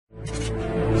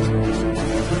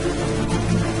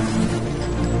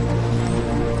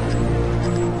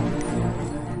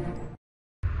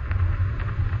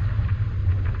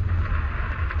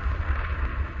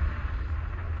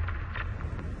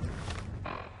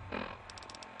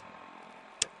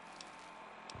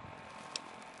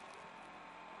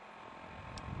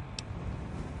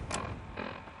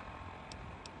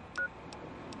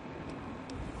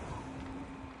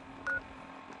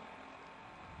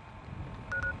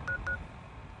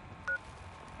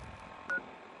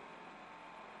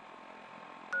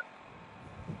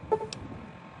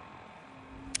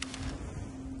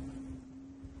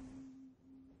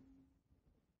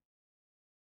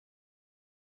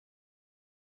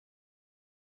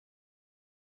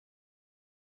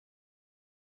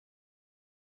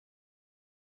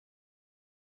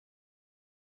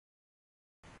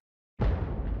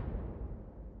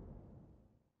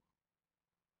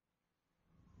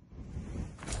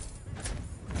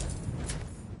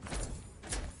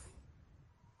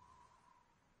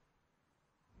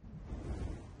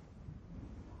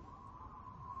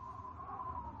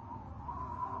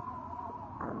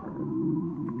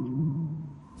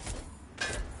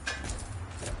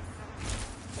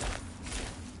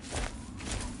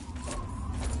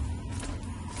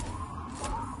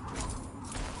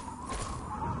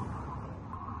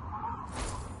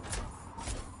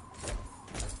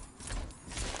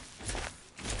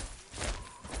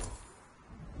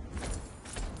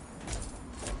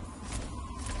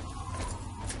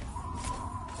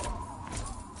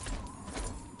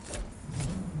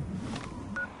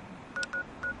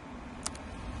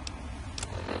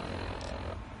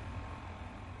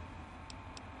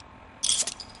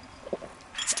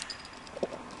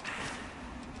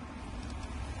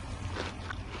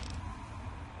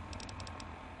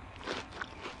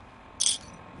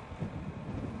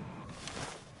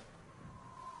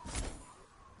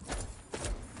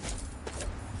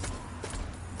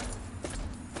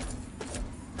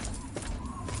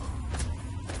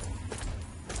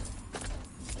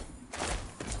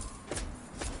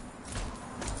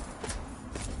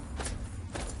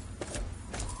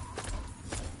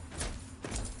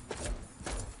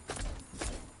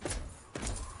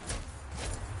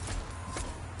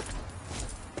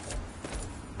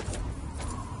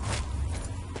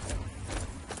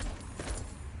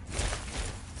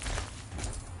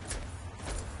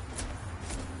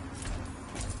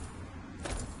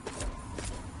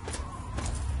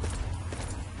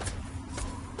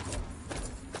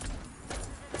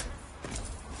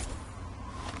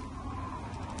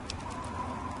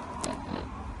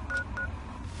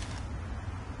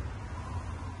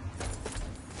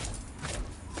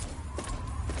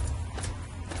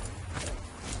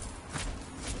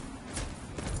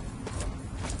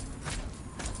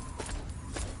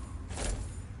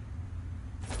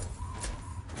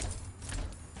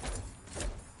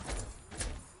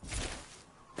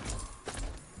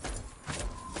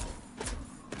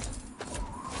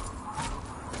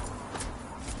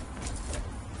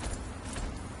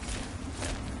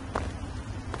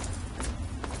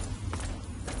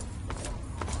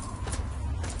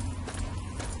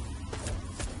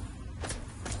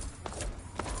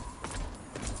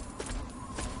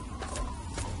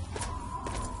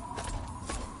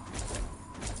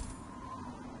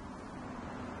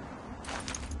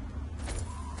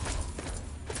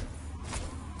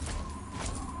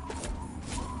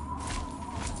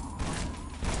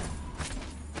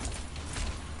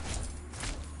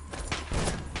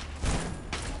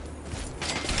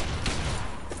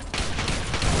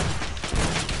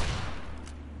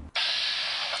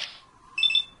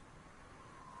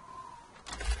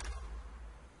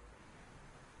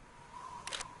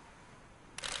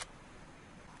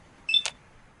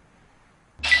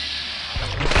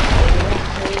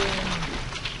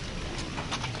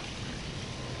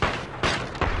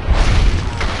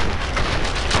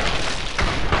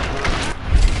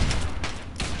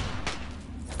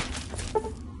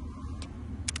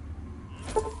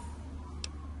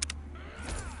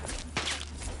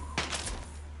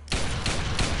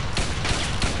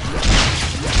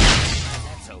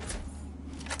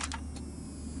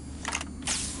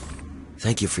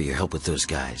Thank you for your help with those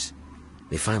guys.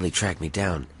 They finally tracked me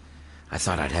down. I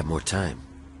thought I'd have more time.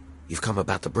 You've come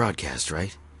about the broadcast,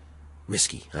 right?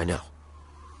 Risky, I know.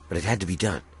 But it had to be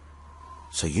done.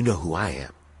 So you know who I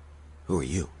am. Who are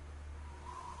you?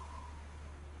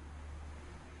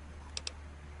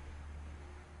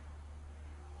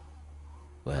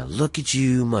 Well, look at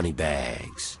you,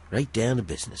 moneybags. Right down to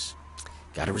business.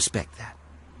 Gotta respect that.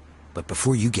 But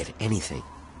before you get anything,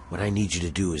 what I need you to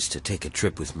do is to take a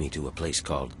trip with me to a place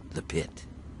called the Pitt.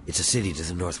 It's a city to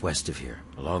the northwest of here,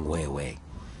 a long way away.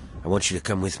 I want you to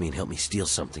come with me and help me steal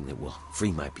something that will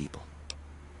free my people.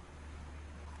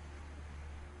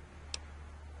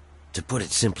 To put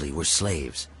it simply, we're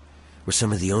slaves. We're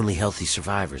some of the only healthy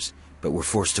survivors, but we're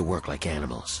forced to work like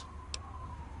animals.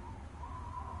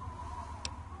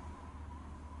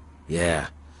 Yeah,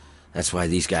 that's why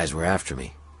these guys were after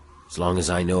me. As long as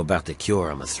I know about the cure,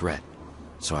 I'm a threat.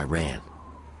 So I ran.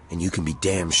 And you can be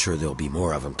damn sure there'll be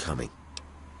more of them coming.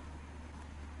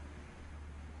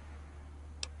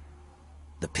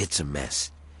 The Pitt's a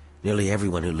mess. Nearly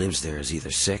everyone who lives there is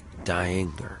either sick,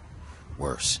 dying, or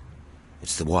worse.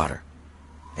 It's the water.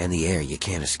 And the air, you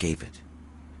can't escape it.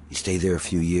 You stay there a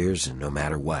few years, and no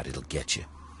matter what, it'll get you.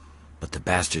 But the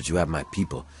bastards who have my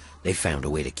people, they found a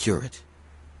way to cure it.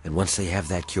 And once they have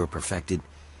that cure perfected,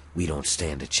 we don't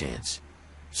stand a chance.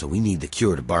 So we need the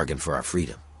cure to bargain for our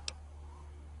freedom.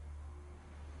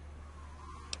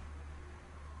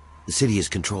 The city is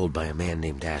controlled by a man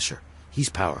named Asher. He's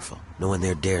powerful. No one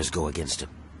there dares go against him.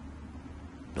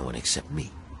 No one except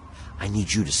me. I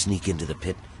need you to sneak into the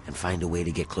Pit and find a way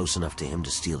to get close enough to him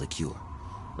to steal the cure.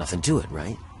 Nothing to it,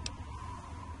 right?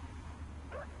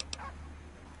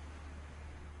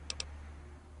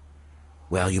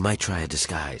 Well, you might try a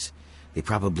disguise. They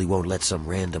probably won't let some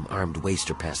random armed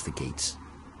waster pass the gates.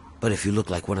 But if you look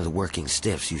like one of the working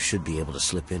stiffs, you should be able to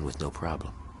slip in with no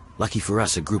problem. Lucky for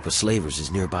us, a group of slavers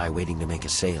is nearby waiting to make a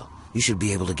sale. You should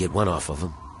be able to get one off of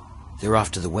them. They're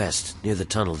off to the west, near the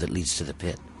tunnel that leads to the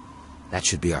Pit. That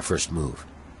should be our first move.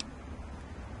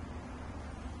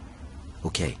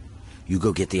 Okay, you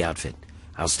go get the outfit.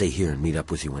 I'll stay here and meet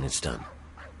up with you when it's done.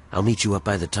 I'll meet you up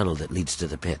by the tunnel that leads to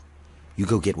the Pit. You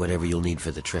go get whatever you'll need for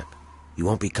the trip. You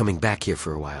won't be coming back here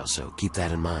for a while, so keep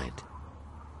that in mind.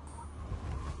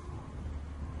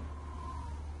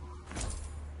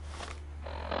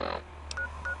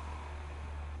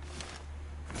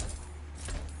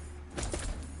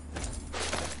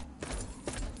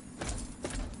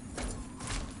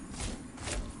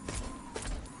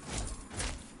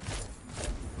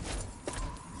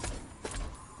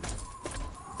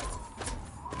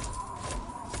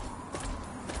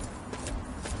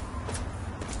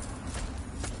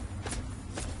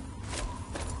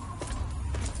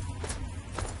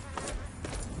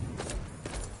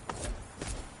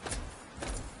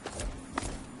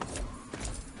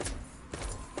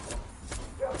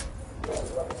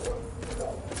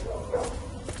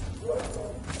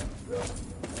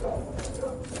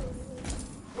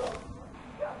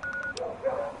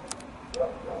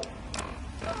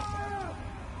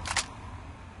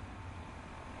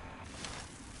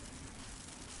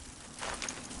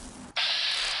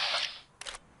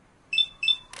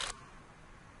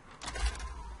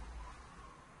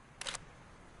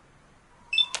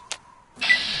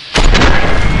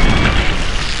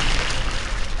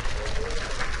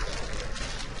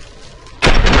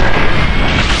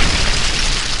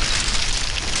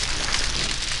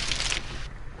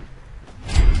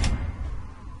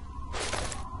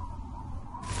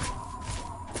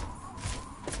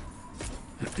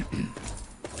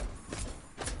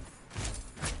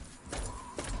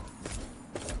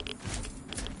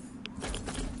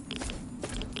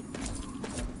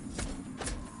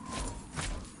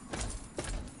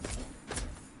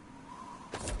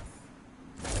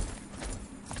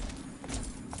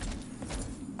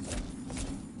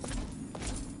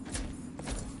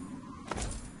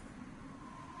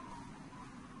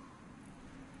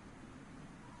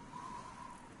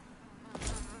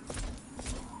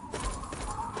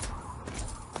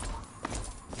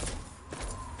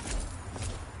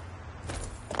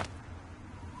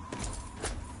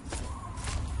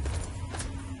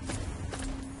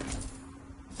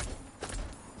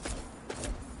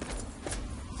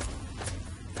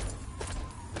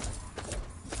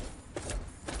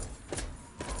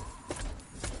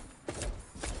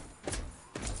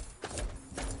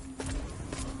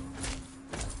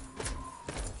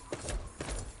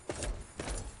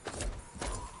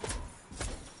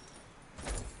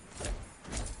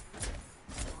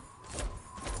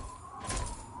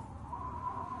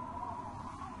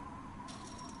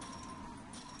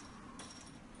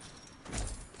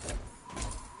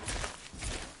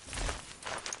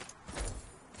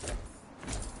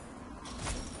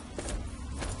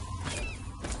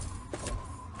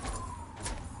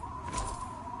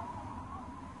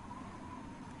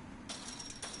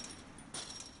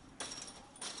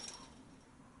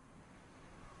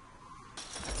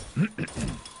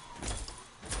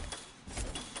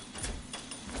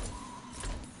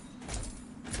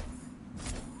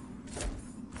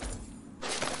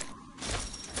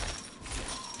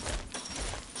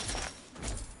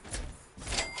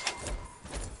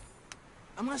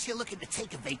 Unless you're looking to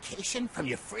take a vacation from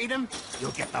your freedom,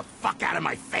 you'll get the fuck out of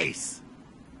my face!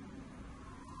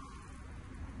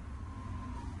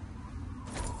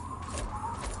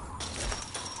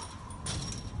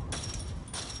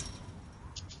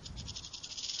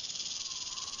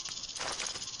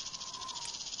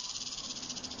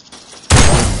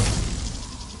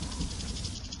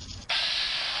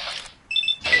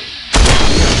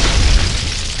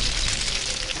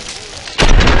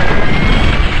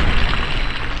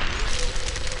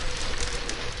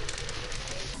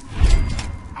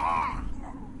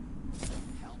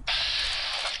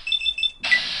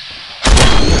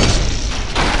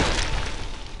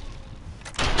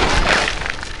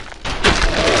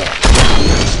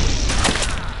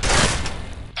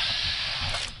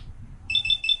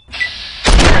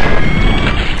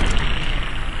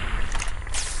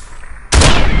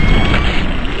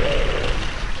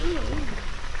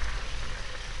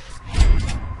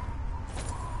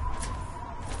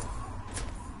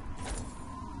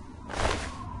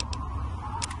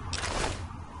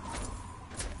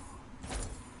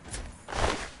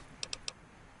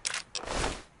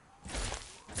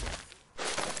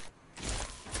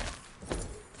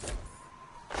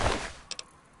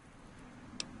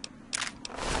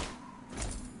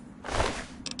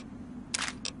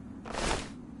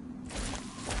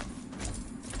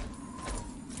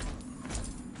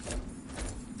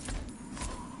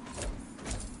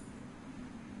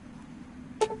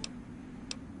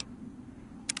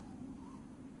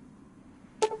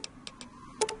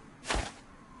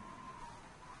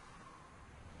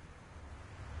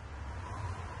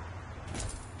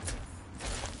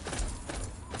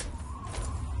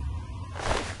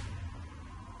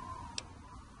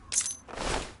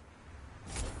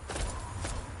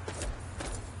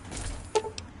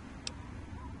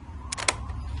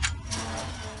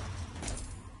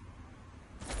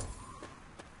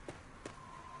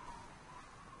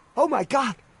 Oh my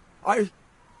God!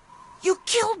 You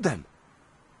killed them!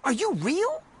 Are you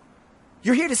real?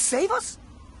 You're here to save us?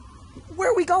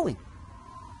 Where are we going?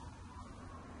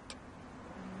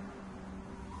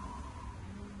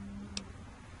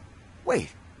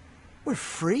 Wait, we're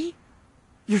free?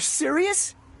 You're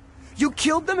serious? You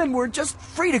killed them and we're just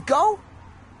free to go?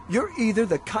 You're either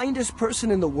the kindest person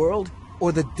in the world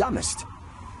or the dumbest.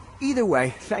 Either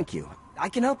way, thank you. I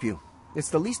can help you. It's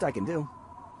the least I can do.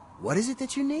 What is it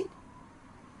that you need?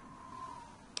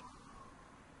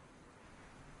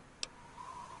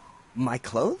 My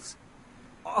clothes?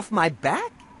 Off my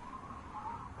back?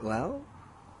 Well,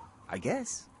 I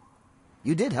guess.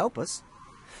 You did help us.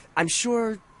 I'm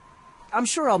sure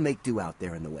I'll make do out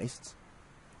there in the wastes.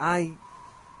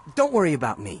 Don't worry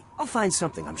about me. I'll find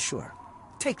something, I'm sure.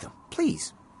 Take them,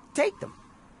 please. Take them.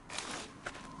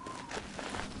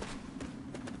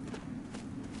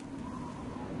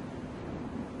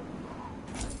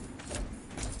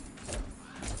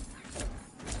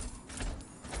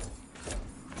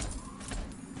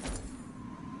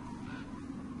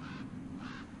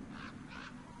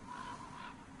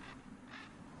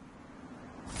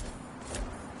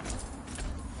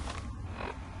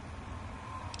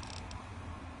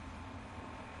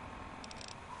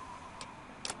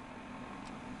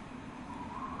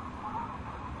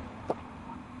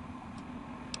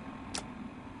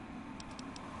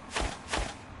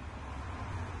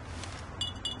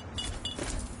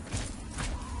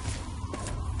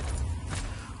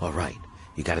 All right.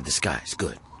 You got a disguise.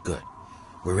 Good, good.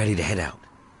 We're ready to head out.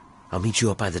 I'll meet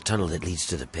you up by the tunnel that leads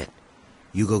to the pit.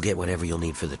 You go get whatever you'll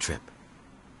need for the trip.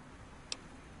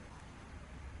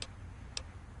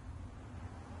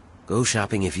 Go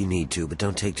shopping if you need to, but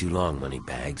don't take too long,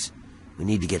 moneybags. We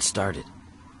need to get started.